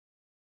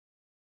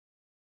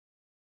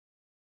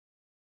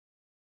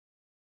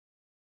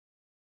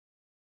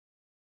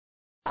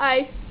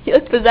Hi. You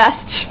look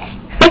possessed.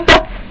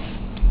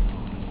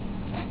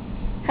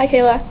 Hi,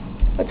 Kayla.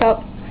 What's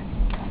up?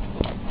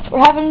 We're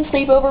having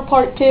Sleepover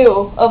Part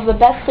 2 of the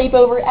Best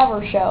Sleepover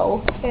Ever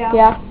show. Yeah.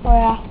 Yeah? Oh,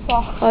 yeah.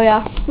 Oh, Oh,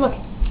 yeah. look.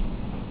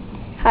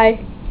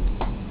 Hi.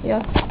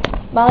 Yeah.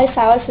 Miley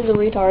Cyrus is a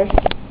retard.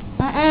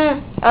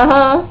 Uh-huh.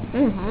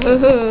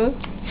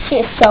 She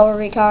is so a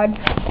retard.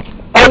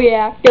 Oh,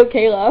 yeah. Go,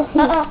 Kayla.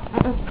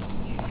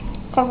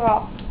 Cover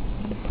up.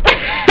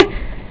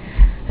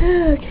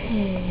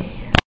 Okay.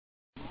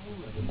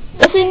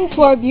 Listen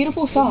to our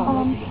beautiful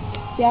song.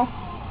 Yeah.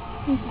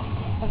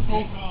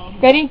 Okay.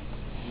 Ready?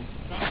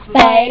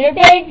 Spider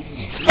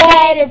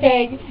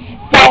pig,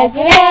 does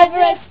whatever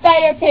a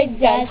spider pig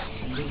does.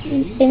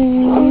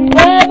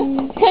 Web,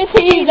 'cause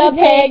he's a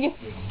pig.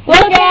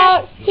 Look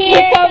out,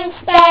 here comes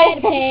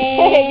Spider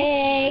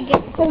Pig.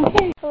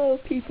 Hello,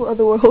 people of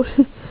the world.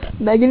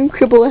 Megan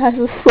Cribble has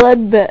a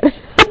sled bed.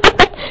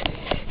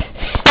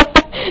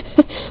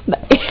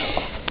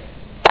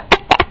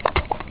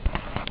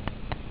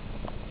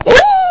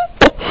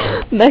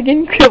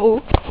 Megan Cribble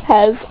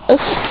has a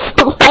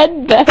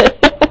sled bed.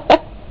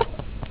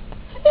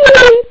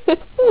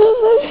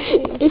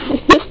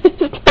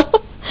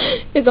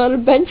 It's not a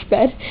bench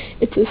bed.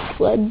 It's a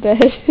sled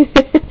bed.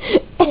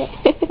 Okay.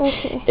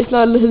 It's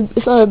not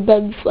a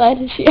bed sled.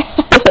 She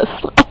has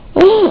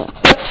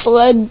a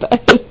sled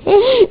bed.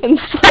 And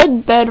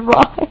sled bed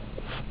rhymes.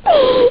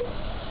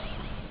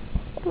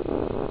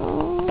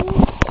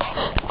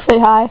 Say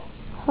hi.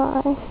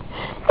 Hi.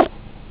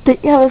 Do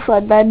you have a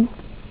sled bed?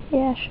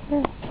 Yeah,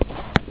 sure.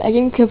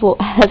 Megan Kibble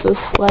has a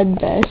sled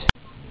bed.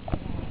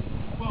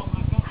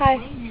 Hi.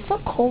 It's so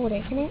cold,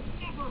 isn't it?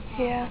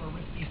 Yeah.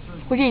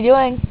 What are you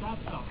doing?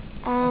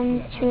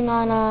 Chewing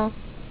on a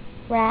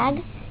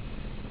rag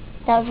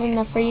that was in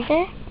the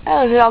freezer.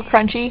 Oh, is it all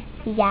crunchy?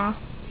 Yeah.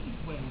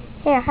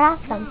 Here, have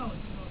some.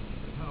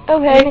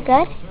 Okay. Isn't it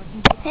good?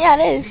 Yeah,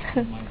 it is.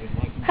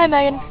 Hi,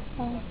 Megan.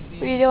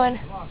 What are you doing?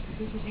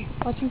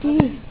 Watching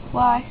TV.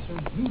 Why?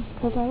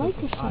 Because I like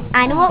this show.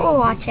 I know what we're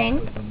watching.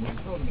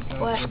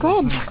 What?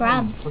 Scrubs.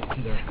 Scrubs.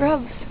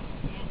 Scrubs.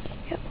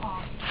 Yep.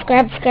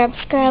 Scrub, scrub,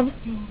 scrub.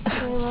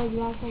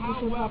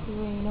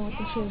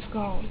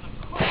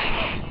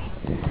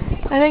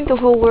 I think the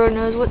whole world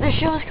knows what this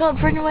show is called,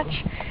 pretty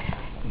much.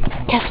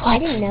 Guess what? I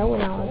didn't know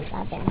when I was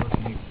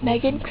 7.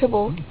 Megan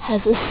Cribble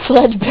has a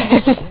sled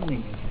bed.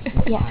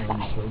 Yeah,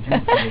 bye.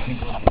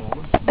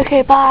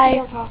 Okay,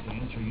 bye.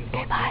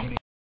 Okay, bye.